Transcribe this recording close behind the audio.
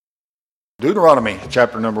Deuteronomy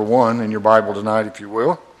chapter number 1 in your Bible tonight, if you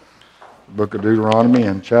will. The book of Deuteronomy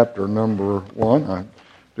and chapter number 1. I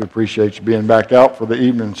do appreciate you being back out for the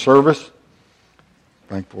evening service.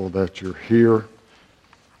 Thankful that you're here.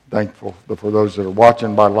 Thankful for those that are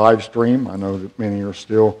watching by live stream. I know that many are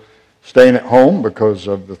still staying at home because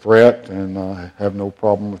of the threat, and I have no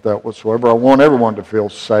problem with that whatsoever. I want everyone to feel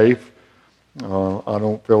safe. I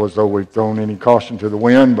don't feel as though we've thrown any caution to the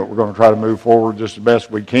wind, but we're going to try to move forward just the best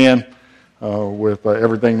we can with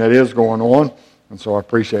everything that is going on. And so I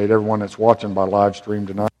appreciate everyone that's watching by live stream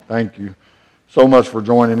tonight. Thank you so much for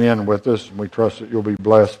joining in with us, and we trust that you'll be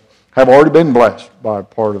blessed. Have already been blessed by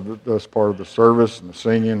this part of the service and the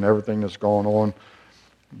singing and everything that's going on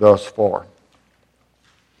thus far.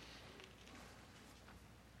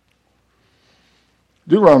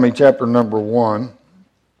 Deuteronomy chapter number 1,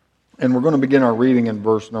 and we're going to begin our reading in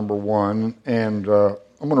verse number 1, and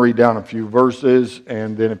I'm going to read down a few verses,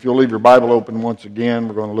 and then if you'll leave your Bible open once again,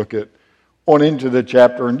 we're going to look on into the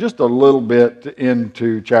chapter and just a little bit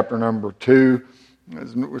into chapter number 2.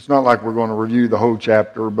 It's not like we're going to review the whole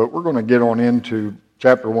chapter, but we're going to get on into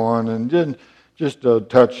chapter 1 and just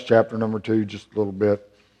touch chapter number 2 just a little bit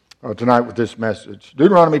tonight with this message.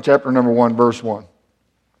 Deuteronomy chapter number 1, verse 1.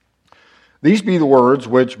 These be the words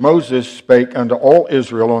which Moses spake unto all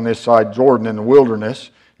Israel on this side Jordan in the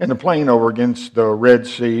wilderness, in the plain over against the Red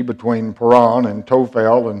Sea, between Paran and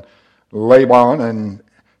Tophel and Laban and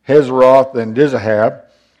Hazeroth and Dizahab.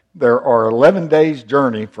 There are 11 days'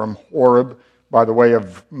 journey from Horeb by the way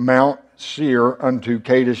of Mount Seir unto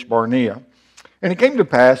Kadesh Barnea. And it came to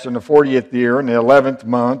pass in the 40th year, in the 11th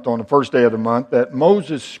month, on the first day of the month, that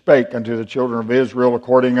Moses spake unto the children of Israel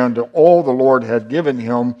according unto all the Lord had given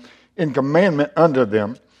him in commandment unto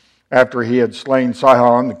them, after he had slain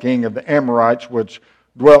Sihon, the king of the Amorites, which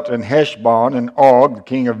dwelt in Heshbon, and Og, the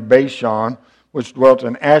king of Bashan, which dwelt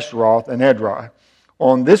in Ashtaroth and Edrei.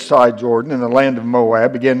 On this side Jordan, in the land of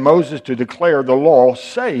Moab, began Moses to declare the law,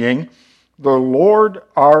 saying, The Lord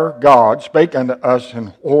our God spake unto us in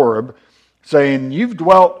Horeb, saying, You've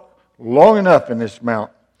dwelt long enough in this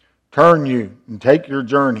mount. Turn you and take your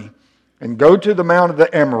journey, and go to the mount of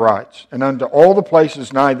the Amorites, and unto all the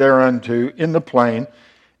places nigh thereunto, in the plain,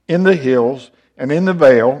 in the hills, and in the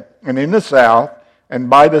vale, and in the south, and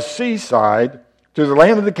by the seaside, to the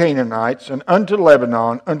land of the Canaanites, and unto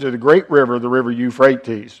Lebanon, unto the great river, the river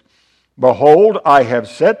Euphrates. Behold, I have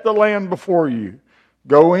set the land before you.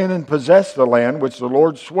 Go in and possess the land which the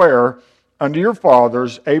Lord sware unto your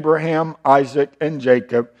fathers, Abraham, Isaac, and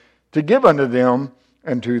Jacob, to give unto them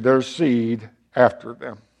and to their seed after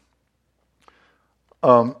them.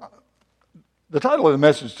 The title of the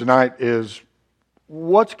message tonight is,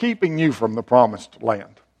 What's Keeping You from the Promised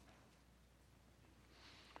Land?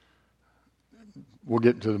 We'll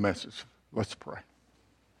get into the message. Let's pray.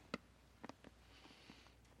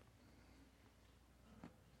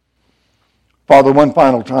 Father, one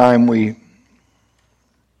final time we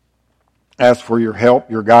ask for your help,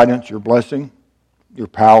 your guidance, your blessing, your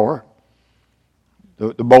power,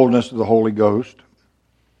 the boldness of the Holy Ghost,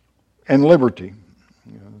 and liberty.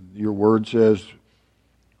 Your word says,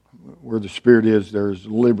 where the Spirit is, there is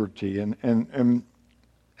liberty. And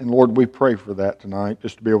Lord, we pray for that tonight,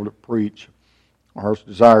 just to be able to preach. Our heart's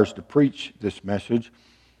desire is to preach this message.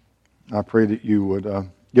 I pray that you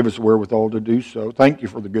would give us wherewithal to do so. Thank you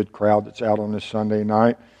for the good crowd that's out on this Sunday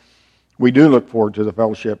night. We do look forward to the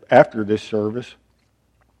fellowship after this service.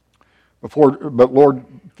 But Lord,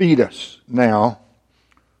 feed us now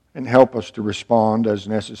and help us to respond as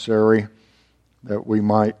necessary, that we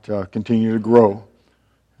might continue to grow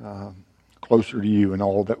closer to you in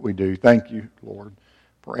all that we do. Thank you, Lord,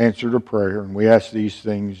 for answer to prayer. And we ask these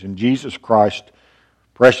things in Jesus Christ's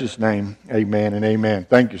precious name. Amen and amen.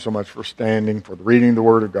 Thank you so much for standing, for the reading of the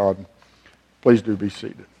Word of God. Please do be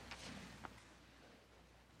seated.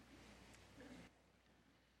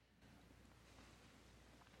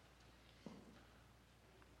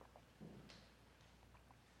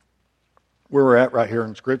 Where we're at right here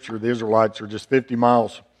in Scripture, the Israelites are just 50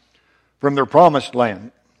 miles from their promised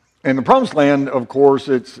land. And the promised land, of course,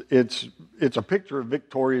 it's a picture of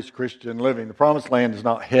victorious Christian living. The promised land is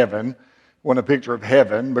not heaven. It wasn't a picture of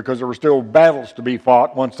heaven, because there were still battles to be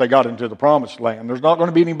fought once they got into the promised land. There's not going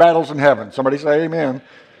to be any battles in heaven. Somebody say amen.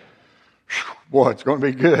 Boy, it's going to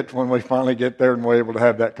be good when we finally get there and we're able to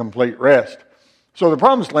have that complete rest. So the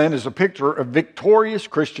promised land is a picture of victorious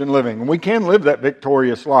Christian living. And we can live that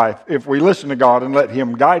victorious life if we listen to God and let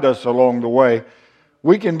Him guide us along the way.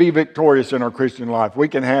 We can be victorious in our Christian life. We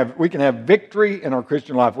can have victory in our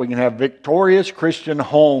Christian life. We can have victorious Christian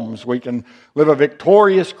homes. We can live a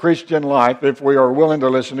victorious Christian life if we are willing to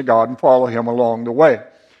listen to God and follow Him along the way.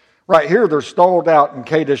 Right here, they're stalled out in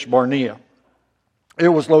Kadesh Barnea. It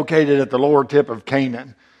was located at the lower tip of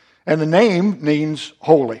Canaan. And the name means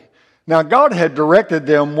holy. Now, God had directed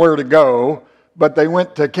them where to go, but they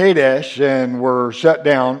went to Kadesh and were shut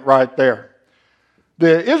down right there.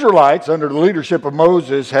 The Israelites, under the leadership of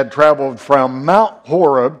Moses, had traveled from Mount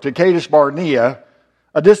Horeb to Kadesh Barnea,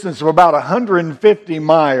 a distance of about 150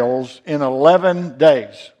 miles in 11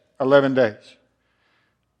 days. 11 days.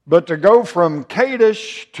 But to go from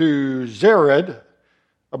Kadesh to Zered,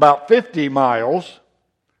 about 50 miles,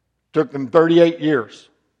 took them 38 years.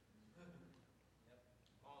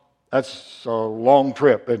 That's a long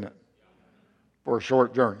trip, isn't it? For a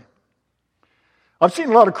short journey. I've seen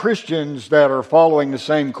a lot of Christians that are following the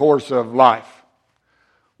same course of life.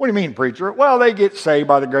 What do you mean, preacher? Well, they get saved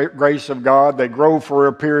by the grace of God. They grow for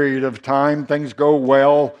a period of time. Things go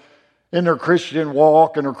well in their Christian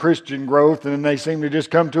walk and their Christian growth, and then they seem to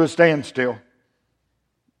just come to a standstill.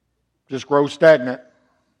 Just grow stagnant.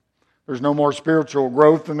 There's no more spiritual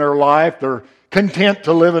growth in their life. They're content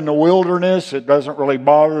to live in the wilderness. It doesn't really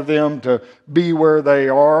bother them to be where they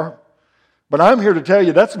are. But I'm here to tell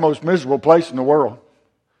you that's the most miserable place in the world.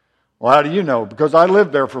 Well, how do you know? Because I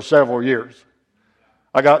lived there for several years.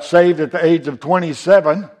 I got saved at the age of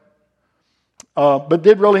 27, but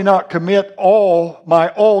did really not commit my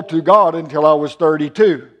all to God until I was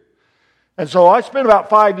 32. And so I spent about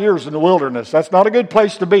 5 years in the wilderness. That's not a good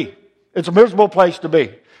place to be. It's a miserable place to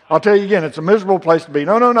be. I'll tell you again, it's a miserable place to be.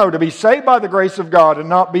 No. To be saved by the grace of God and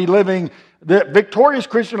not be living the victorious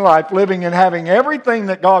Christian life, living and having everything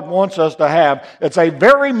that God wants us to have, it's a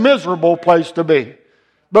very miserable place to be.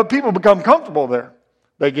 But people become comfortable there.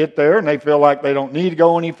 They get there and they feel like they don't need to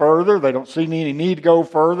go any further. They don't see any need to go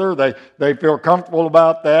further. They feel comfortable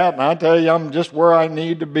about that. And I tell you, I'm just where I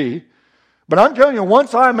need to be. But I'm telling you,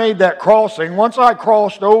 once I made that crossing, once I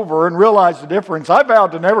crossed over and realized the difference, I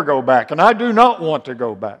vowed to never go back. And I do not want to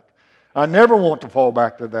go back. I never want to fall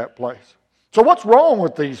back to that place. So what's wrong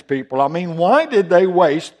with these people? I mean, why did they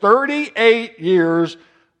waste 38 years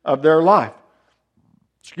of their life?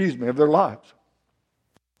 Of their lives.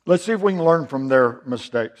 Let's see if we can learn from their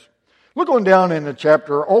mistakes. Look on down in the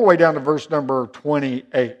chapter, all the way down to verse number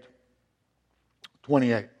 28.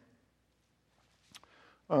 28.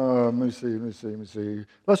 Let me see.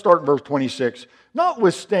 Let's start in verse 26.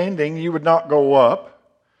 Notwithstanding, you would not go up,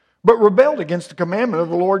 but rebelled against the commandment of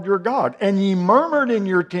the Lord your God. And ye murmured in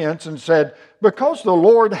your tents and said, because the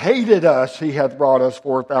Lord hated us, he hath brought us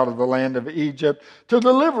forth out of the land of Egypt to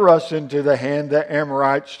deliver us into the hand of the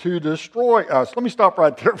Amorites to destroy us. Let me stop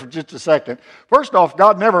right there for just a second. First off,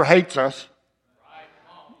 God never hates us.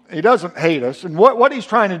 He doesn't hate us. And what he's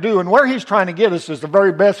trying to do and where he's trying to get us is the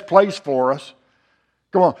very best place for us.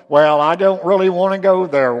 Come on. Well, I don't really want to go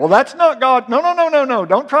there. Well, that's not God. No.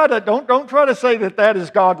 Don't try to say that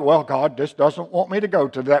is God. Well, God just doesn't want me to go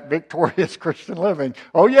to that victorious Christian living.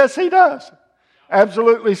 Oh, yes, he does.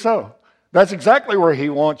 Absolutely so. That's exactly where he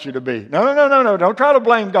wants you to be. No. Don't try to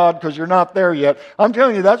blame God because you're not there yet. I'm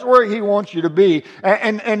telling you, that's where he wants you to be.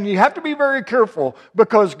 And you have to be very careful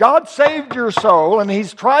because God saved your soul and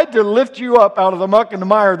he's tried to lift you up out of the muck and the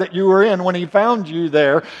mire that you were in when he found you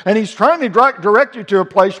there. And he's trying to direct you to a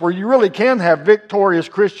place where you really can have victorious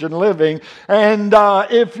Christian living. And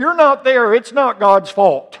if you're not there, it's not God's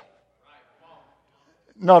fault.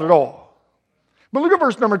 Not at all. But look at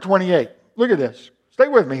verse number 28. Look at this. Stay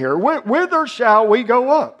with me here. Whither shall we go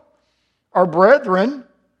up? Our brethren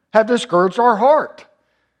have discouraged our heart,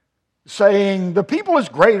 saying, the people is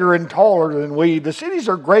greater and taller than we. The cities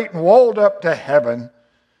are great and walled up to heaven.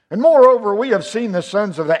 And moreover, we have seen the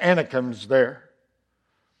sons of the Anakims there.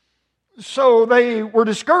 So they were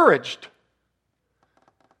discouraged.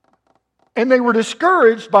 And they were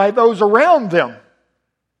discouraged by those around them.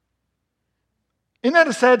 Isn't that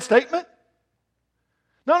a sad statement?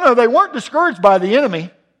 No, they weren't discouraged by the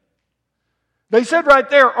enemy. They said right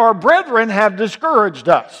there, our brethren have discouraged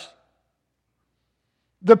us.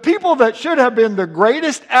 The people that should have been the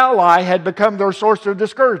greatest ally had become their source of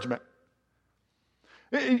discouragement.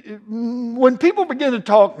 When people begin to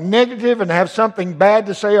talk negative and have something bad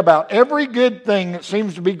to say about every good thing that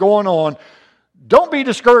seems to be going on, don't be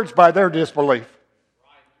discouraged by their disbelief.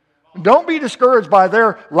 Don't be discouraged by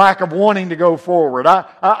their lack of wanting to go forward.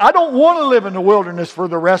 I don't want to live in the wilderness for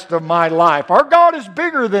the rest of my life. Our God is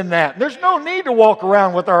bigger than that. There's no need to walk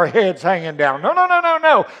around with our heads hanging down.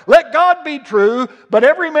 No. Let God be true, but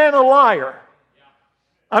every man a liar.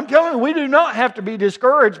 I'm telling you, we do not have to be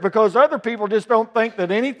discouraged because other people just don't think that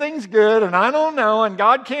anything's good and I don't know and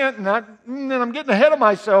God can't and I'm getting ahead of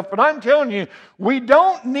myself. But I'm telling you, we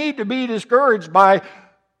don't need to be discouraged by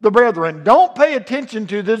the brethren, don't pay attention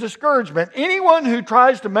to the discouragement. Anyone who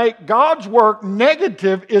tries to make God's work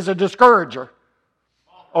negative is a discourager.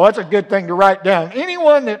 Oh, that's a good thing to write down.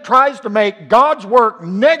 Anyone that tries to make God's work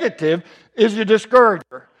negative is a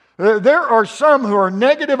discourager. There are some who are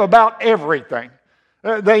negative about everything.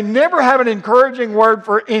 They never have an encouraging word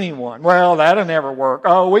for anyone. Well, that'll never work.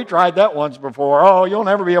 Oh, we tried that once before. Oh, you'll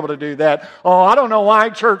never be able to do that. Oh, I don't know why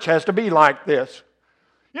church has to be like this.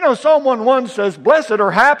 You know, Psalm 1:1 says, "Blessed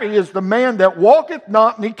or happy is the man that walketh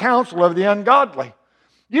not in the counsel of the ungodly."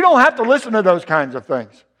 You don't have to listen to those kinds of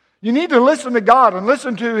things. You need to listen to God and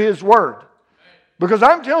listen to His Word. Because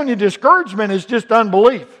I'm telling you, discouragement is just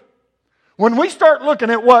unbelief. When we start looking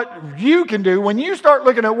at what you can do, when you start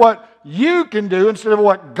looking at what you can do instead of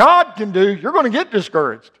what God can do, you're going to get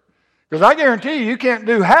discouraged. Because I guarantee you can't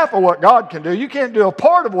do half of what God can do. You can't do a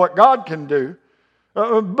part of what God can do.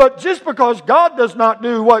 But just because God does not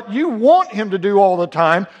do what you want Him to do all the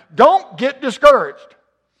time, don't get discouraged.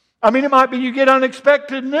 I mean, it might be you get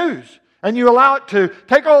unexpected news and you allow it to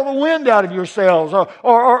take all the wind out of your sails,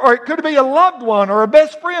 or it could be a loved one or a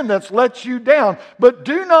best friend that's let you down. But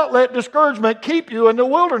do not let discouragement keep you in the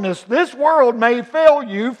wilderness. This world may fail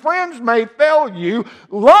you, friends may fail you,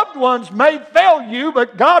 loved ones may fail you,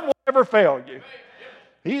 but God will never fail you.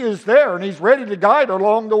 He is there and He's ready to guide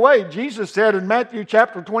along the way. Jesus said in Matthew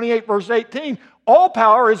chapter 28, verse 18, "All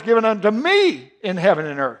power is given unto me in heaven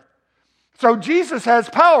and earth." So Jesus has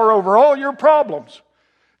power over all your problems.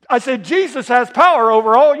 I said Jesus has power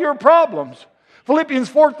over all your problems. Philippians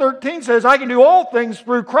 4:13 says, "I can do all things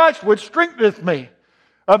through Christ which strengtheneth me."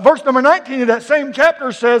 Verse number 19 of that same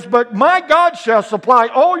chapter says, "But my God shall supply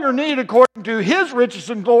all your need according to His riches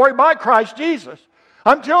and glory by Christ Jesus."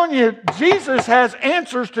 I'm telling you, Jesus has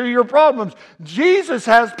answers to your problems. Jesus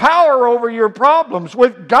has power over your problems.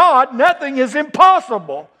 With God, nothing is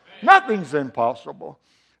impossible. Nothing's impossible.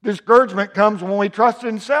 Discouragement comes when we trust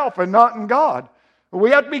in self and not in God. We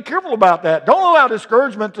have to be careful about that. Don't allow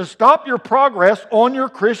discouragement to stop your progress on your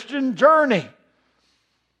Christian journey.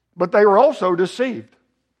 But they were also deceived.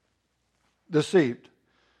 Deceived.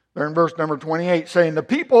 They're in verse number 28 saying, "The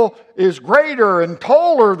people is greater and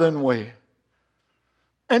taller than we."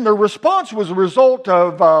 And the response was a result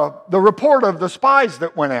of the report of the spies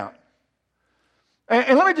that went out.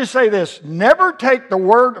 And let me just say this. Never take the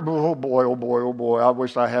word... Oh boy, oh boy, oh boy. I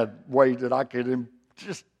wish I had ways that I could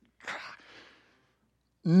just...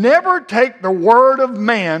 Never take the word of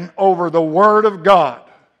man over the word of God.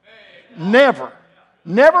 Never.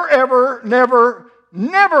 Never, ever, never,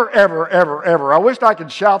 never, ever, ever, ever. I wish I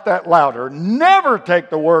could shout that louder. Never take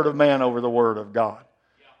the word of man over the word of God.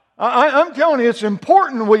 I'm telling you, it's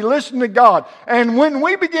important we listen to God. And when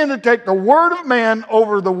we begin to take the word of man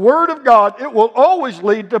over the word of God, it will always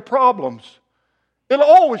lead to problems. It'll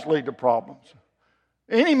always lead to problems.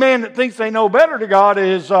 Any man that thinks they know better to God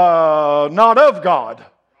is not of God.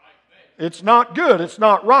 It's not good. It's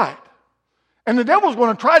not right. And the devil's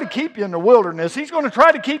going to try to keep you in the wilderness. He's going to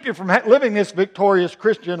try to keep you from living this victorious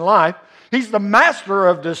Christian life. He's the master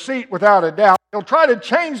of deceit without a doubt. He'll try to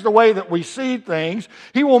change the way that we see things.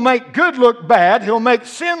 He will make good look bad. He'll make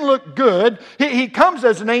sin look good. He comes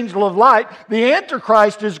as an angel of light. The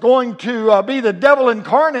Antichrist is going to be the devil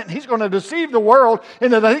incarnate. He's going to deceive the world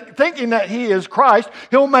into thinking that he is Christ.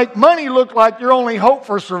 He'll make money look like your only hope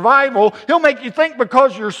for survival. He'll make you think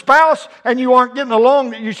because your spouse and you aren't getting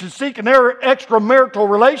along that you should seek an extramarital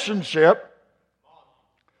relationship.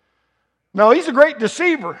 No, he's a great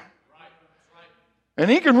deceiver. And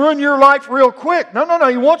he can ruin your life real quick. No.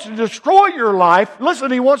 He wants to destroy your life. Listen,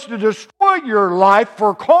 he wants to destroy your life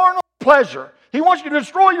for carnal pleasure. He wants you to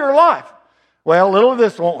destroy your life. Well, little of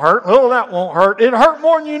this won't hurt. Little of that won't hurt. It'll hurt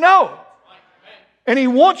more than you know. And he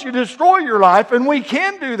wants you to destroy your life. And we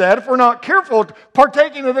can do that if we're not careful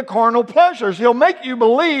partaking of the carnal pleasures. He'll make you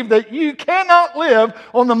believe that you cannot live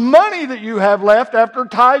on the money that you have left after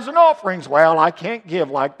tithes and offerings. Well, I can't give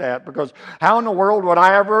like that because how in the world would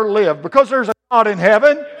I ever live? Because there's a God in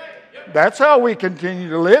heaven. That's how we continue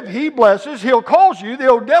to live. He blesses. He'll cause you, the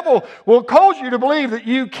old devil will cause you to believe that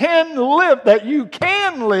you can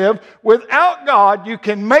live without God. You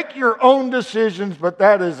can make your own decisions, but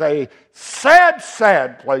that is a sad,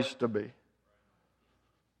 sad place to be.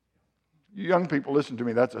 You young people, listen to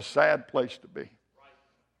me. That's a sad place to be.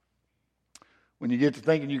 When you get to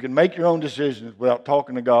thinking you can make your own decisions without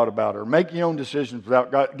talking to God about it, or make your own decisions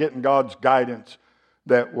without getting God's guidance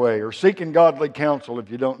that way, or seeking godly counsel if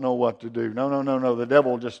you don't know what to do. No. The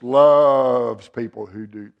devil just loves people who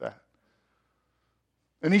do that.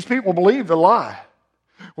 And these people believe the lie.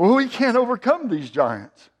 Well, we can't overcome these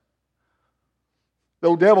giants.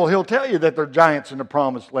 The devil, he'll tell you that there are giants in the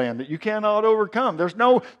promised land that you cannot overcome. There's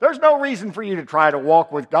no reason for you to try to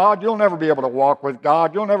walk with God. You'll never be able to walk with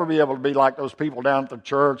God. You'll never be able to be like those people down at the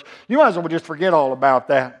church. You might as well just forget all about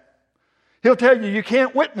that. He'll tell you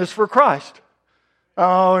can't witness for Christ.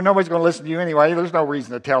 Oh, nobody's going to listen to you anyway. There's no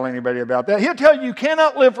reason to tell anybody about that. He'll tell you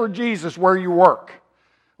cannot live for Jesus where you work.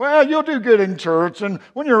 Well, you'll do good in church and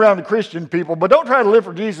when you're around the Christian people, but don't try to live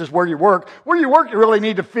for Jesus where you work. Where you work, you really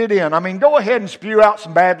need to fit in. I mean, go ahead and spew out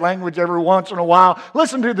some bad language every once in a while.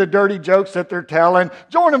 Listen to the dirty jokes that they're telling.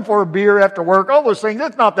 Join them for a beer after work. All those things,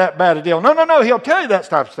 that's not that bad a deal. No. He'll tell you that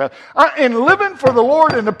type of stuff. And living for the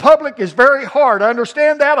Lord in the public is very hard. I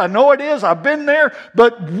understand that. I know it is. I've been there.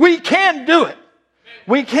 But we can do it.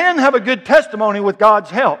 We can have a good testimony with God's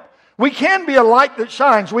help. We can be a light that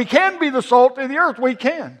shines. We can be the salt of the earth. We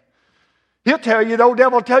can. He'll tell you, the old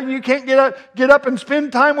devil will tell you can't get up and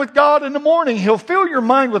spend time with God in the morning. He'll fill your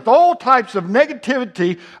mind with all types of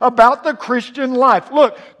negativity about the Christian life.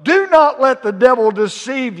 Look, do not let the devil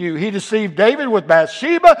deceive you. He deceived David with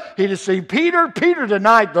Bathsheba. He deceived Peter. Peter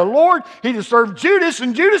denied the Lord. He deceived Judas,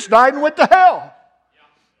 and Judas died and went to hell.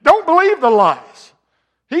 Don't believe the lies.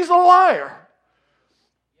 He's a liar.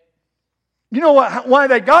 You know why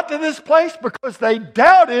they got to this place? Because they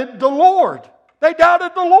doubted the Lord. They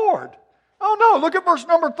doubted the Lord. Oh no, look at verse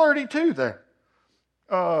number 32 there.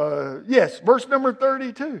 Yes, verse number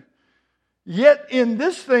 32. Yet in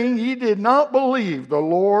this thing ye did not believe the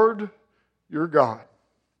Lord your God.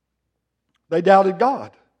 They doubted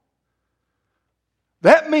God.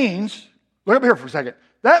 That means, look up here for a second.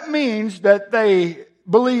 That means that they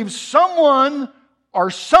believe someone or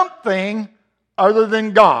something other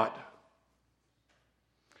than God.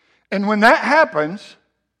 And when that happens,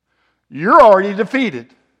 you're already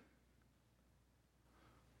defeated.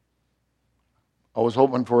 I was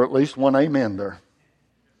hoping for at least one amen there.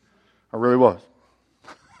 I really was.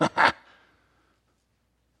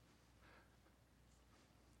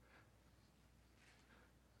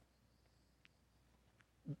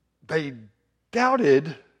 They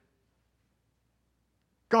doubted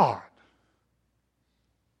God.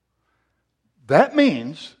 That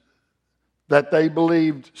means that they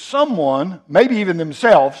believed someone, maybe even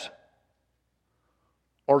themselves,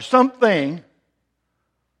 or something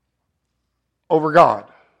over God.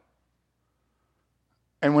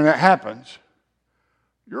 And when that happens,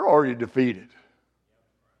 you're already defeated.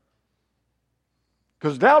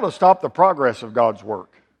 Because doubt will stop the progress of God's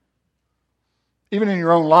work. Even in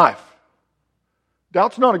your own life.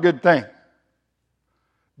 Doubt's not a good thing.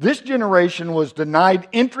 This generation was denied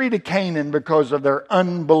entry to Canaan because of their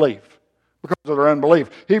unbelief.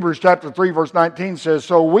 Hebrews chapter 3 verse 19 says,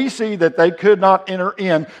 so we see that they could not enter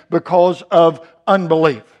in because of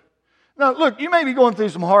unbelief. Now look, you may be going through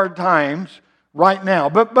some hard times right now,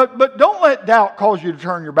 but don't let doubt cause you to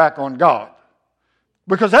turn your back on God.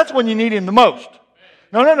 Because that's when you need Him the most.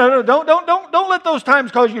 No. Don't let those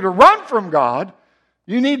times cause you to run from God.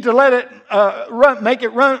 You need to let it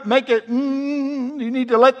you need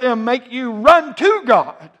to let them make you run to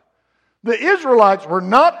God. The Israelites were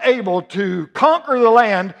not able to conquer the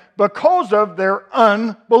land because of their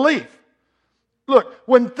unbelief. Look,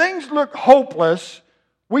 when things look hopeless,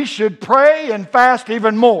 we should pray and fast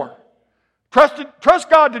even more.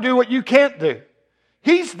 Trust God to do what you can't do.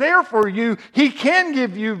 He's there for you. He can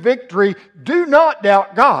give you victory. Do not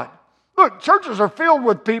doubt God. Look, churches are filled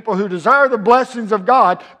with people who desire the blessings of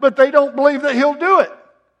God, but they don't believe that He'll do it.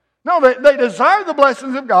 No, they desire the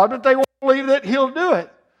blessings of God, but they won't believe that He'll do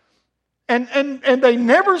it. And they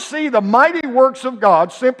never see the mighty works of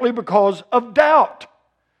God simply because of doubt.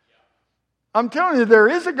 I'm telling you, there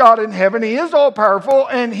is a God in heaven. He is all powerful,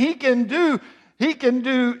 and He can do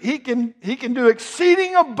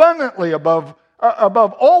exceeding abundantly above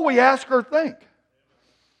all we ask or think.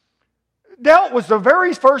 Doubt was the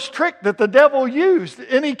very first trick that the devil used,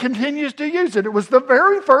 and he continues to use it. It was the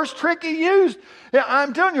very first trick he used.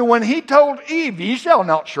 I'm telling you, when he told Eve, "Ye shall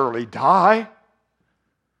not surely die,"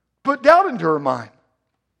 put doubt into her mind.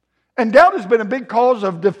 And doubt has been a big cause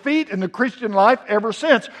of defeat in the Christian life ever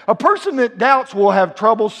since. A person that doubts will have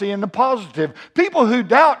trouble seeing the positive. People who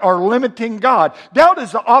doubt are limiting God. Doubt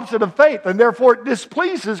is the opposite of faith, and therefore it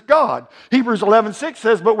displeases God. Hebrews 11:6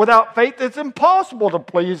 says, "But without faith it's impossible to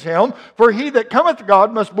please Him, for he that cometh to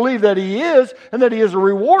God must believe that He is, and that He is a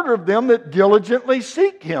rewarder of them that diligently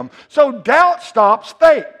seek Him." So doubt stops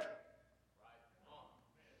faith.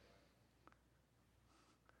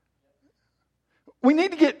 We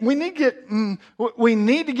need to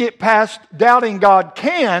get past doubting God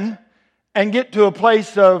can and get to a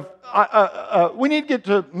place of we need to get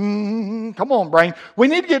to come on, brain. We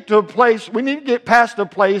need to get past a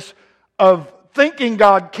place of thinking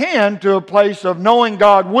God can to a place of knowing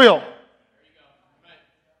God will.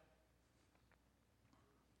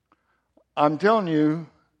 I'm telling you,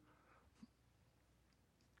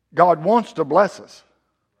 God wants to bless us.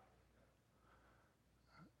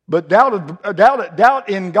 But doubt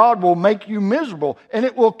in God will make you miserable, and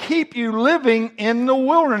it will keep you living in the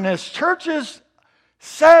wilderness. Churches,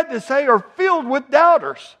 sad to say, are filled with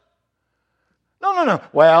doubters. No.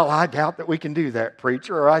 Well, I doubt that we can do that,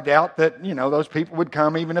 preacher. Or I doubt that, those people would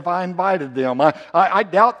come even if I invited them. I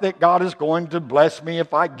doubt that God is going to bless me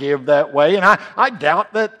if I give that way. And I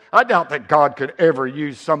doubt that God could ever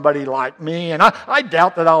use somebody like me. And I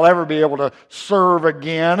doubt that I'll ever be able to serve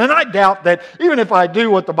again. And I doubt that even if I do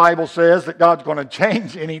what the Bible says, that God's going to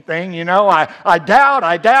change anything. I doubt.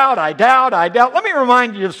 Let me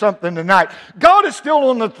remind you of something tonight. God is still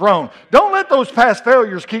on the throne. Don't let those past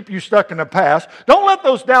failures keep you stuck in the past. Don't let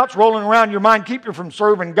those doubts rolling around your mind keep you from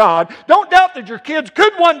serving God. Don't doubt that your kids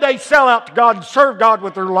could one day sell out to God and serve God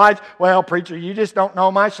with their lives. Well, preacher, you just don't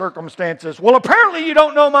know my circumstances. Well, apparently you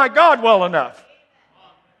don't know my God well enough.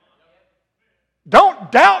 Don't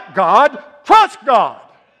doubt God. Trust God.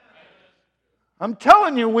 I'm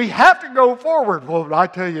telling you, we have to go forward. Well, I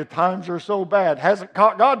tell you, times are so bad. Hasn't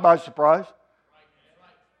caught God by surprise.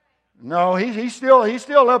 No, he's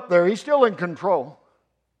still up there. He's still in control.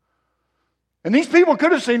 And these people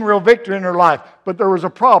could have seen real victory in their life, but there was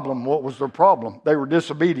a problem. What was their problem? They were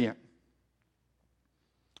disobedient.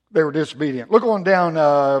 Look on down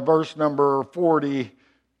verse number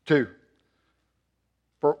 42.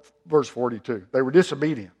 Verse 42. They were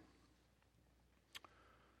disobedient.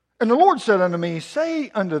 And the Lord said unto me,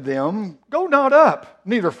 say unto them, go not up,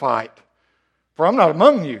 neither fight. For I'm not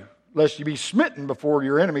among you, lest ye be smitten before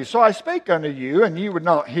your enemies. So I spake unto you, and ye would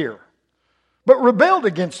not hear. But rebelled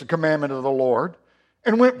against the commandment of the Lord,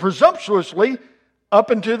 and went presumptuously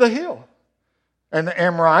up into the hill. And the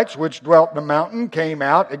Amorites, which dwelt in the mountain, came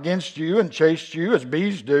out against you, and chased you as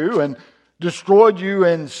bees do, and destroyed you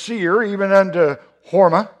in Seir, even unto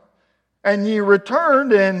Hormah. And ye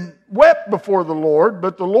returned and wept before the Lord,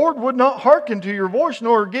 but the Lord would not hearken to your voice,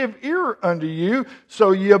 nor give ear unto you.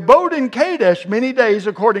 So ye abode in Kadesh many days,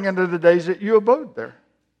 according unto the days that you abode there.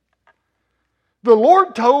 The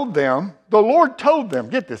Lord told them,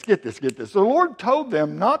 get this. The Lord told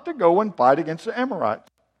them not to go and fight against the Amorites.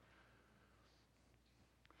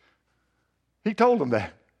 He told them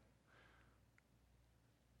that.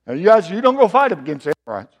 Now you guys, you don't go fight against the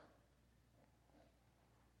Amorites.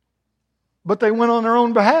 But they went on their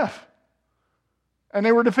own behalf. And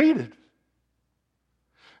they were defeated.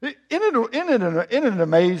 Isn't it an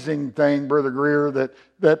amazing thing, Brother Greer,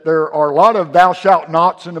 that there are a lot of thou shalt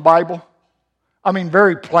nots in the Bible? I mean,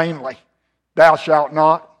 very plainly, thou shalt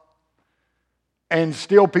not. And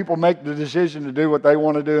still people make the decision to do what they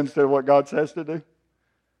want to do instead of what God says to do.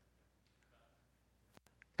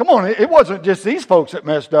 Come on, it wasn't just these folks that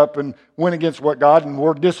messed up and went against what God and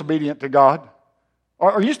were disobedient to God.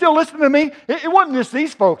 Are you still listening to me? It wasn't just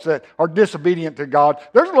these folks that are disobedient to God.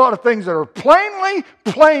 There's a lot of things that are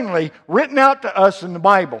plainly written out to us in the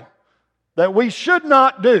Bible that we should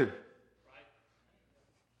not do.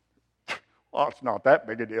 Well, it's not that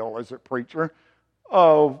big a deal, is it, preacher?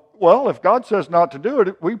 Oh, well, if God says not to do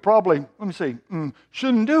it, we probably,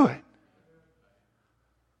 shouldn't do it.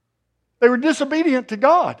 They were disobedient to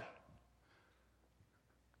God.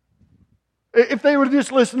 If they would have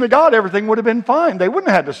just listened to God, everything would have been fine. They wouldn't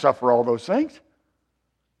have had to suffer all those things.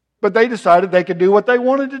 But they decided they could do what they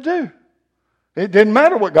wanted to do. It didn't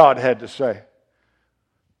matter what God had to say.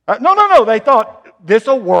 No. They thought,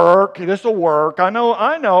 this'll work. I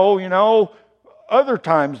know, other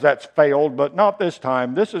times that's failed, but not this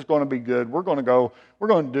time. This is going to be good. We're going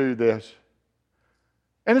to do this.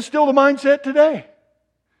 And it's still the mindset today.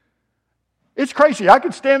 It's crazy. I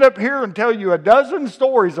could stand up here and tell you a dozen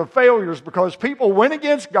stories of failures because people went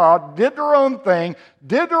against God, did their own thing,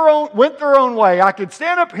 went their own way. I could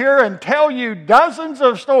stand up here and tell you dozens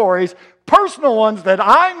of stories, personal ones that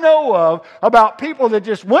I know of, about people that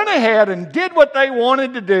just went ahead and did what they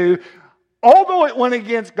wanted to do, although it went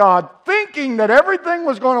against God, thinking that everything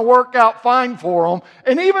was going to work out fine for them.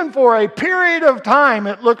 And even for a period of time,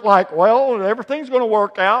 it looked like, well, everything's going to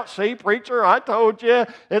work out. See, preacher, I told you.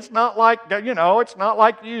 It's not like, it's not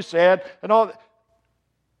like you said. And all.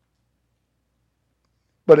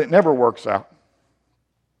 But it never works out.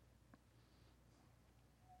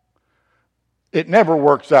 It never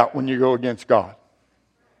works out when you go against God.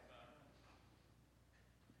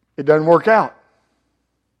 It doesn't work out.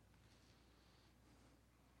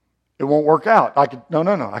 It won't work out. I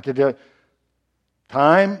could do it.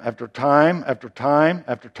 Time after time after time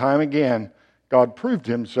after time again, God proved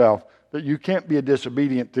himself that you can't be a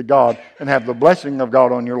disobedient to God and have the blessing of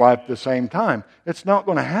God on your life at the same time. It's not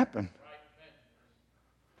going to happen.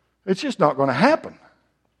 It's just not going to happen.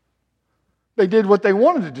 They did what they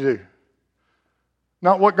wanted to do,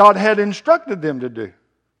 not what God had instructed them to do.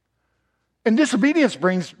 And disobedience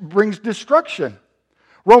brings destruction.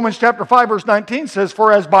 Romans chapter 5 verse 19 says,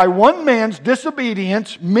 "For as by one man's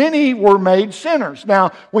disobedience many were made sinners."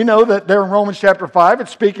 Now, we know that there in Romans chapter 5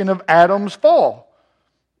 it's speaking of Adam's fall.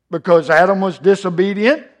 Because Adam was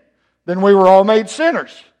disobedient, then we were all made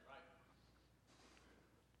sinners.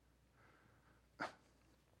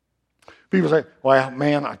 People say, "Well,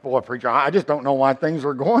 man, preacher, I just don't know why things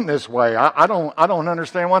are going this way. I don't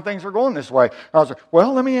understand why things are going this way." I was like,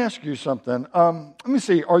 "Well, let me ask you something. Let me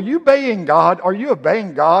see. Are you obeying God? Are you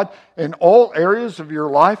obeying God in all areas of your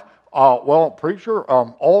life?" Well, preacher,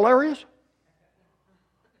 all areas?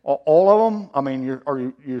 All of them? I mean, are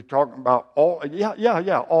you talking about all?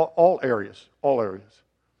 Yeah. All areas. All areas.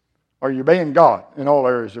 Are you obeying God in all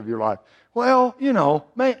areas of your life? Well,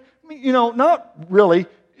 not really.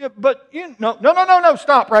 But no,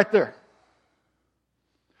 stop right there.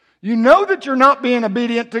 You know that you're not being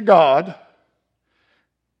obedient to God,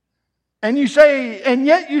 and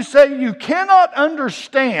yet you say you cannot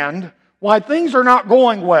understand why things are not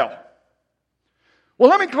going well. Well,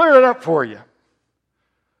 let me clear it up for you.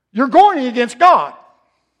 You're going against God.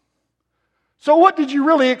 So what did you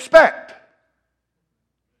really expect?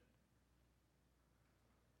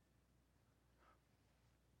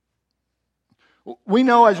 We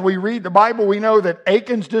know as we read the Bible, we know that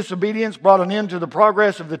Achan's disobedience brought an end to the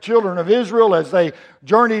progress of the children of Israel as they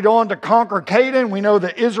journeyed on to conquer Canaan. We know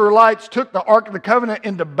the Israelites took the Ark of the Covenant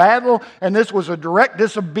into battle, and this was a direct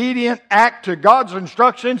disobedient act to God's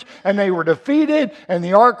instructions, and they were defeated, and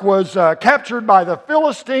the Ark was captured by the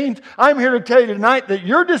Philistines. I'm here to tell you tonight that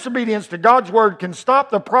your disobedience to God's Word can stop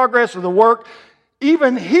the progress of the work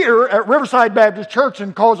even here at Riverside Baptist Church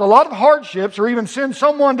and cause a lot of hardships or even send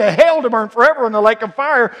someone to hell to burn forever in the lake of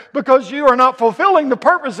fire because you are not fulfilling the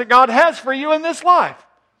purpose that God has for you in this life.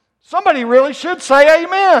 Somebody really should say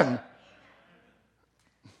amen.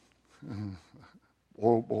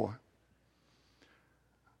 Oh boy.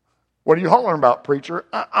 What are you hollering about, preacher?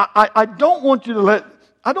 I don't want you to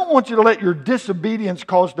let your disobedience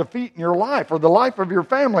cause defeat in your life or the life of your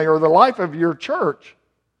family or the life of your church.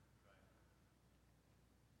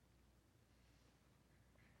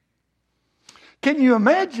 Can you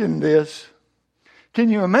imagine this? Can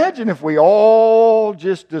you imagine if we all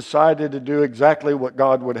just decided to do exactly what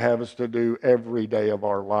God would have us to do every day of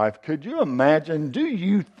our life? Could you imagine? Do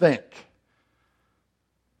you think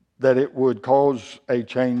that it would cause a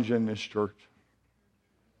change in this church?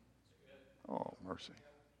 Oh, mercy.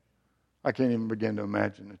 I can't even begin to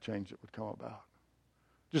imagine the change that would come about.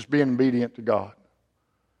 Just being obedient to God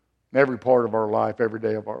in every part of our life, every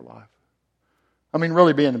day of our life. I mean,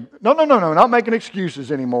 really being, no, not making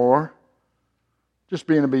excuses anymore. Just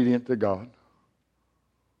being obedient to God.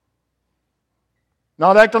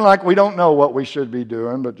 Not acting like we don't know what we should be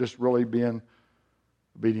doing, but just really being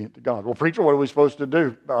obedient to God. Well, preacher, what are we supposed to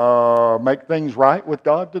do? Make things right with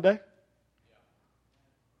God today?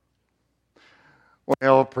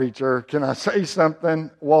 Well, preacher, can I say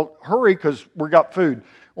something? Well, hurry because we got food.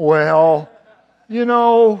 Well,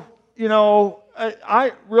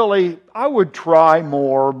 I would try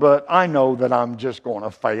more, but I know that I'm just going to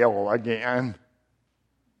fail again.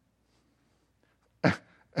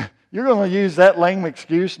 You're going to use that lame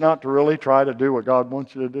excuse not to really try to do what God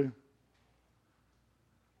wants you to do?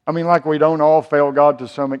 I mean, like we don't all fail God to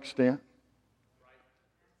some extent.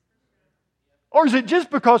 Or is it just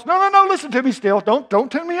because, no, listen to me still. Don't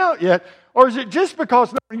tune me out yet. Or is it just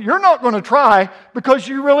because you're not going to try because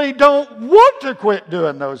you really don't want to quit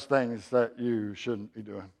doing those things that you shouldn't be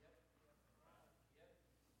doing?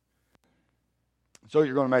 So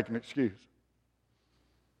you're going to make an excuse.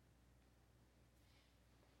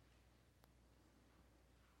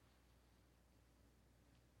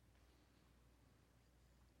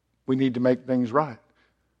 We need to make things right.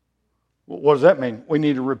 What does that mean? We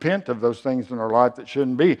need to repent of those things in our life that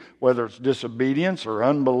shouldn't be, whether it's disobedience or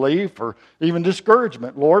unbelief or even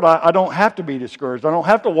discouragement. Lord, I don't have to be discouraged. I don't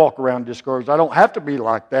have to walk around discouraged. I don't have to be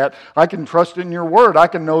like that. I can trust in your word. I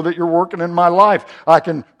can know that you're working in my life. I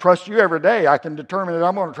can trust you every day. I can determine that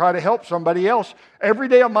I'm going to try to help somebody else every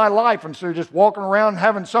day of my life instead of just walking around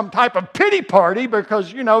having some type of pity party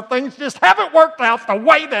because, things just haven't worked out the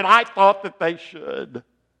way that I thought that they should.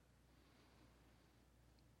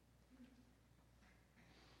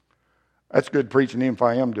 That's good preaching, even if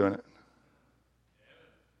I am doing it.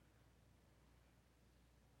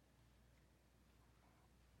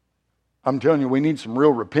 I'm telling you, we need some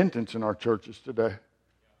real repentance in our churches today.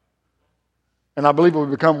 And I believe we've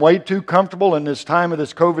become way too comfortable in this time of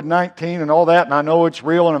this COVID-19 and all that. And I know it's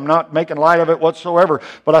real and I'm not making light of it whatsoever.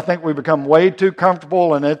 But I think we've become way too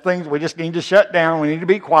comfortable and things we just need to shut down. We need to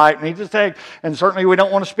be quiet. We need to take. And certainly we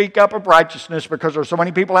don't want to speak up of righteousness because there's so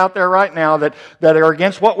many people out there right now that are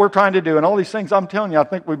against what we're trying to do. And all these things, I'm telling you, I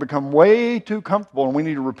think we've become way too comfortable and we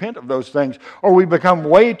need to repent of those things. Or we become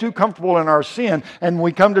way too comfortable in our sin and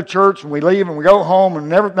we come to church and we leave and we go home and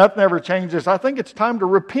nothing ever changes. I think it's time to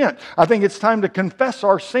repent. I think it's time to confess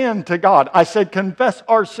our sin to God. I said confess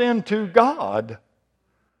our sin to God.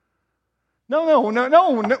 No.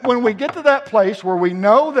 When we get to that place where we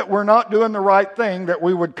know that we're not doing the right thing, that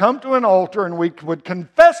we would come to an altar and we would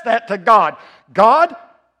confess that to God. God,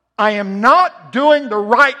 I am not doing the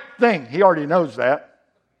right thing. He already knows that.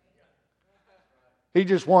 He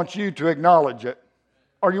just wants you to acknowledge it.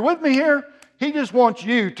 Are you with me here? He just wants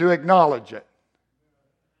you to acknowledge it.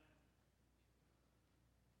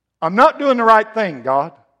 I'm not doing the right thing,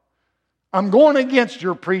 God. I'm going against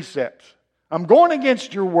your precepts. I'm going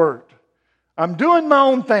against your word. I'm doing my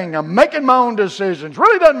own thing. I'm making my own decisions.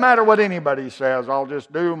 Really doesn't matter what anybody says. I'll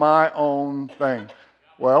just do my own thing.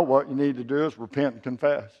 Well, what you need to do is repent and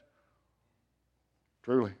confess.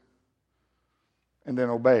 Truly. And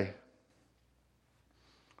then obey.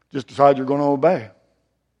 Just decide you're going to obey.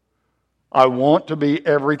 I want to be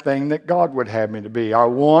everything that God would have me to be. I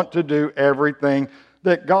want to do everything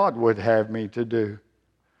that God would have me to do.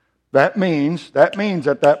 That means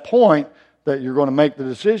at that point that you're going to make the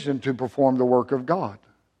decision to perform the work of God.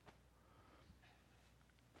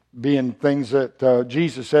 Being things that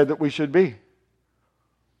Jesus said that we should be.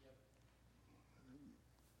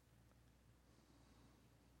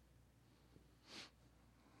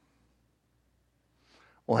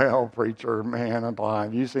 Well, preacher, man, I'm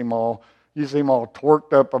blind. You seem all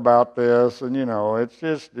torqued up about this, and it's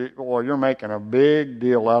just, well, you're making a big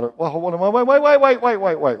deal out of it. Well,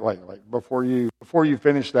 wait. Before you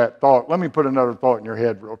finish that thought, let me put another thought in your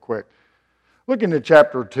head real quick. Look into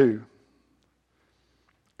chapter 2,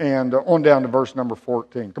 and on down to verse number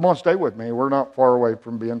 14. Come on, stay with me. We're not far away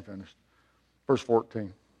from being finished. Verse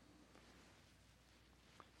 14.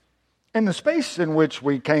 In the space in which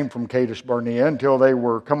we came from Kadesh Barnea until they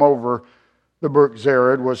were come over the brook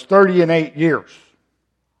Zered was 38 years.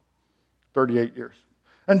 38 years.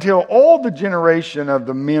 Until all the generation of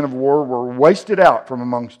the men of war were wasted out from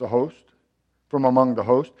among the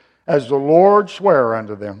host, as the Lord sware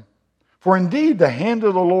unto them. For indeed the hand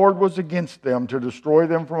of the Lord was against them to destroy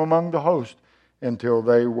them from among the host until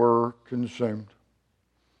they were consumed.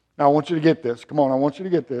 Now I want you to get this. Come on, I want you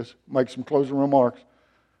to get this. Make some closing remarks.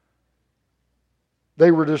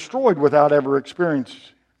 They were destroyed without ever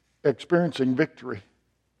experiencing victory.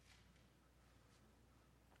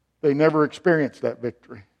 They never experienced that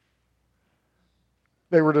victory.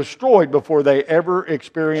 They were destroyed before they ever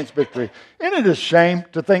experienced victory. Isn't it a shame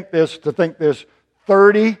to think this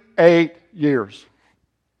 38 years.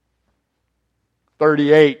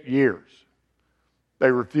 38 years.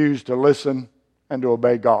 They refused to listen and to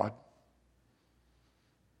obey God.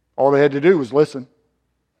 All they had to do was listen.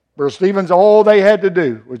 Brother Stevens, all they had to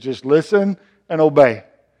do was just listen and obey.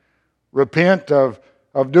 Repent of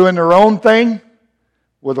doing their own thing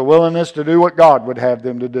with a willingness to do what God would have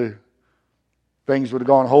them to do. Things would have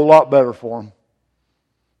gone a whole lot better for them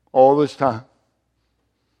all this time.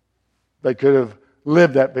 They could have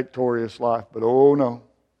lived that victorious life, but oh no.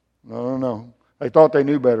 No. They thought they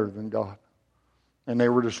knew better than God. And they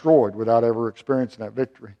were destroyed without ever experiencing that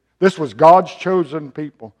victory. This was God's chosen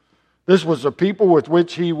people. This was a people with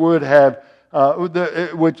which He would have,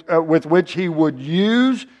 with which He would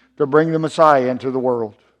use to bring the Messiah into the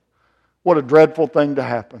world. What a dreadful thing to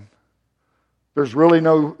happen. There's really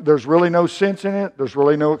no sense in it. There's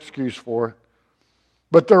really no excuse for it.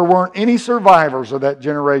 But there weren't any survivors of that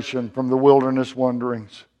generation from the wilderness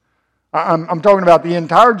wanderings. I'm talking about the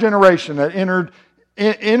entire generation that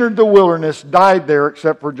entered the wilderness, died there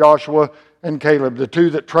except for Joshua and Caleb. The two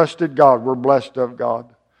that trusted God were blessed of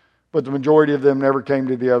God. But the majority of them never came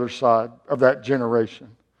to the other side of that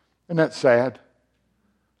generation. Isn't that sad?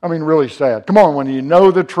 I mean, really sad. Come on, when you know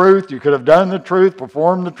the truth, you could have done the truth,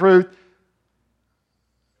 performed the truth,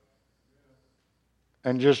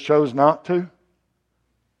 and just chose not to.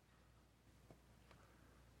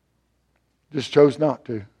 Just chose not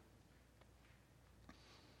to.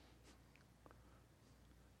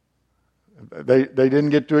 They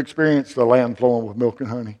didn't get to experience the land flowing with milk and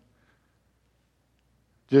honey.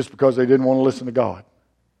 Just because they didn't want to listen to God.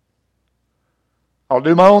 I'll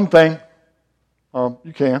do my own thing.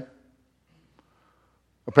 You can.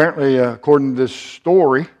 Apparently, according to this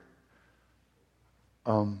story,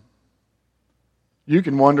 You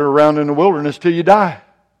can wander around in the wilderness till you die.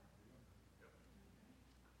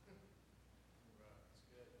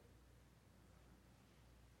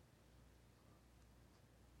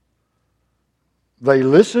 They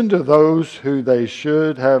listened to those who they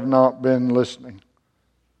should have not been listening.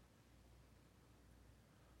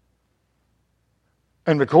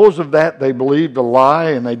 And because of that, they believed a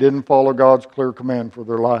lie and they didn't follow God's clear command for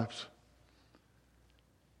their lives.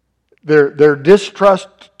 Their distrust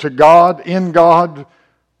to God, in God,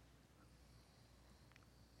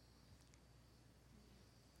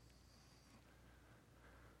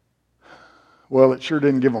 well, it sure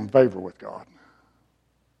didn't give them favor with God.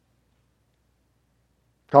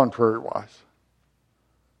 Contrary-wise.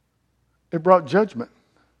 It brought judgment.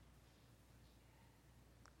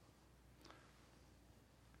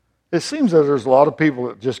 It seems that there's a lot of people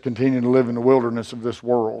that just continue to live in the wilderness of this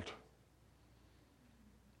world.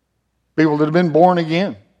 People that have been born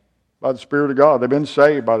again by the Spirit of God. They've been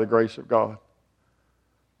saved by the grace of God.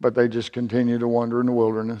 But they just continue to wander in the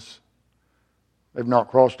wilderness. They've not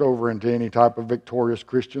crossed over into any type of victorious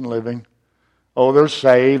Christian living. Oh, they're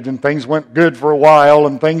saved and things went good for a while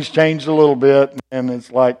and things changed a little bit. And it's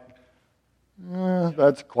like,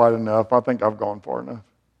 that's quite enough. I think I've gone far enough.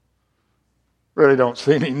 Really don't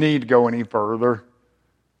see any need to go any further.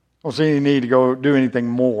 Don't see any need to go do anything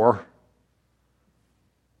more.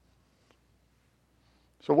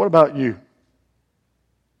 So what about you?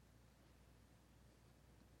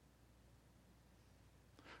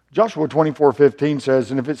 Joshua 24:15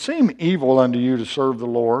 says, "And if it seem evil unto you to serve the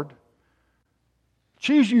Lord,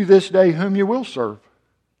 choose you this day whom you will serve.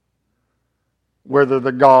 Whether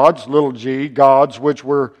the gods, little g, gods which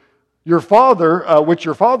were your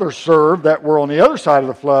father served that were on the other side of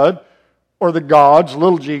the flood, or the gods,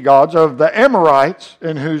 little g gods, of the Amorites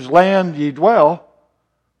in whose land ye dwell."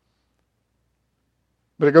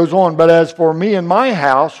 But it goes on, "But as for me and my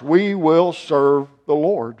house, we will serve the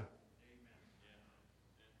Lord."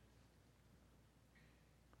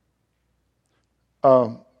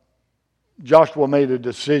 Joshua made a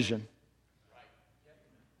decision.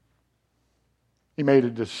 He made a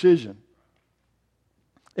decision.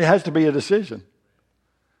 It has to be a decision.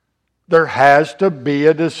 There has to be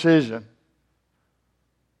a decision.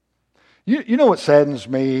 You know what saddens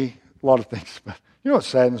me? A lot of things, but you know what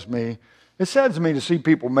saddens me? It saddens me to see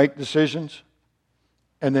people make decisions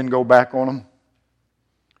and then go back on them.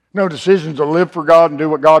 No decisions to live for God and do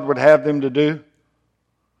what God would have them to do.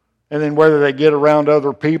 And then whether they get around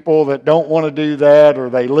other people that don't want to do that, or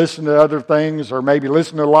they listen to other things, or maybe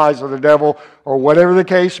listen to the lies of the devil, or whatever the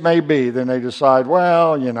case may be, then they decide,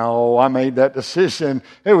 well, I made that decision.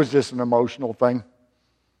 It was just an emotional thing.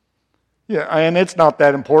 Yeah, and it's not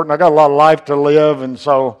that important. I got a lot of life to live, and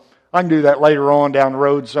so I can do that later on down the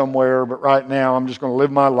road somewhere, but right now I'm just going to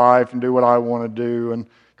live my life and do what I want to do. And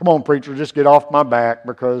come on, preacher, just get off my back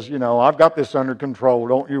because, I've got this under control.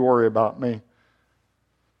 Don't you worry about me.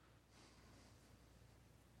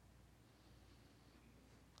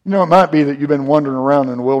 It might be that you've been wandering around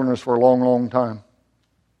in the wilderness for a long, long time.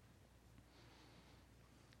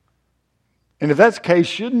 And if that's the case,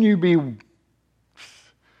 shouldn't you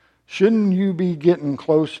be getting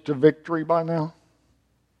close to victory by now?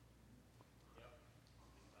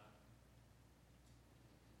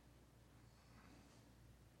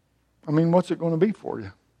 I mean, what's it going to be for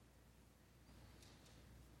you?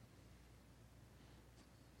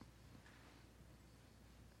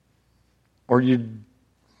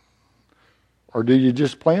 Or do you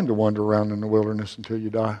just plan to wander around in the wilderness until you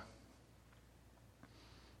die?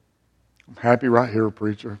 I'm happy right here,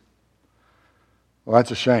 preacher. Well,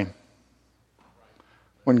 that's a shame.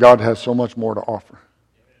 When God has so much more to offer.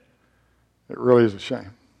 It really is a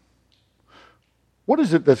shame. What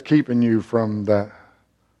is it that's keeping you from that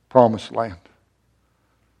promised land?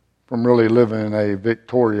 From really living a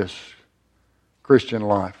victorious Christian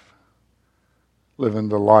life? Living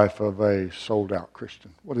the life of a sold-out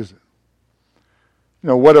Christian. What is it?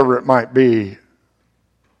 Whatever it might be,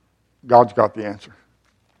 God's got the answer.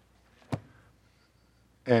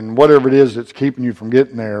 And whatever it is that's keeping you from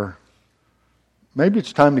getting there, maybe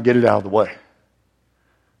it's time to get it out of the way.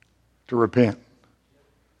 To repent.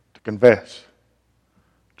 To confess.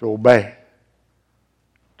 To obey.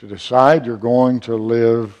 To decide you're going to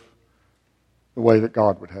live the way that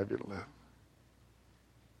God would have you to live.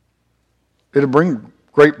 It'll bring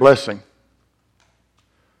great blessing.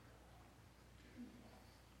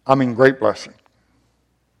 I mean, great blessing.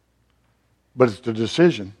 But it's the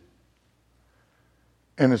decision.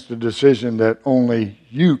 And it's the decision that only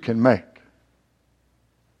you can make.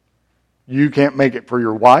 You can't make it for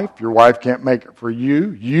your wife can't make it for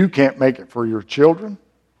you can't make it for your children.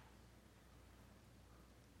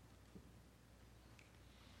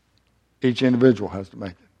 Each individual has to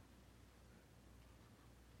make it.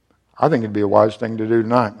 I think it'd be a wise thing to do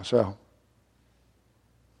tonight myself.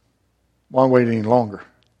 Why wait any longer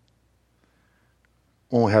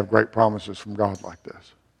when we have great promises from God like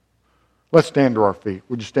this? Let's stand to our feet.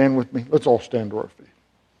 Would you stand with me? Let's all stand to our feet.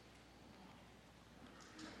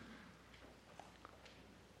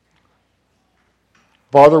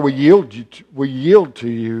 Father, we yield to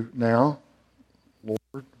you now,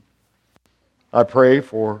 Lord. I pray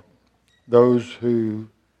for those who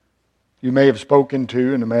you may have spoken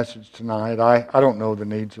to in the message tonight. I don't know the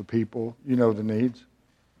needs of people. You know the needs.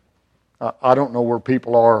 I don't know where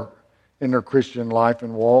people are in their Christian life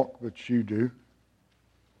and walk, but you do.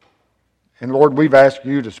 And Lord, we've asked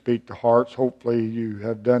you to speak to hearts. Hopefully you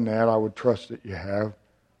have done that. I would trust that you have.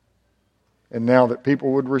 And now that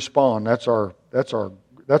people would respond, that's our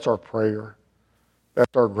prayer.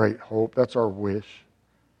 That's our great hope. That's our wish.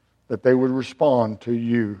 That they would respond to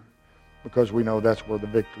you, because we know that's where the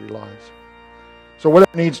victory lies. So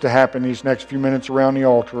whatever needs to happen these next few minutes around the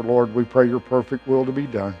altar, Lord, we pray your perfect will to be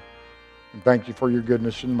done. And thank you for your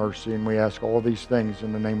goodness and mercy. And we ask all these things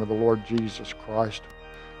in the name of the Lord Jesus Christ.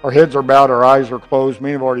 Our heads are bowed, our eyes are closed.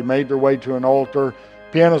 Many have already made their way to an altar.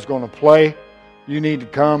 Piano's going to play. You need to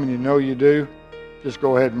come, and you know you do. Just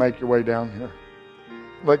go ahead and make your way down here.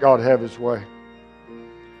 Let God have His way.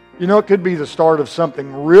 You know, it could be the start of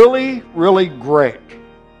something really, really great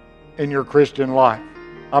in your Christian life.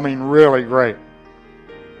 I mean, really great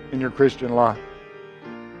in your Christian life.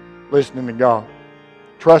 Listening to God.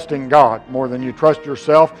 Trusting God more than you trust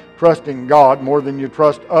yourself. Trusting God more than you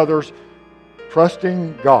trust others.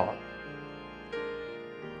 Trusting God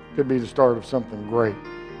could be the start of something great.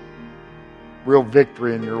 Real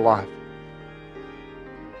victory in your life.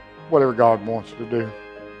 Whatever God wants to do.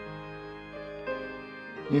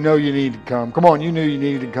 You know you need to come. Come on, you knew you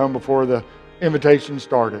needed to come before the invitation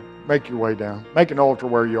started. Make your way down. Make an altar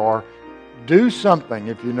where you are. Do something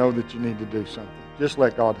if you know that you need to do something. Just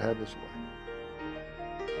let God have His way.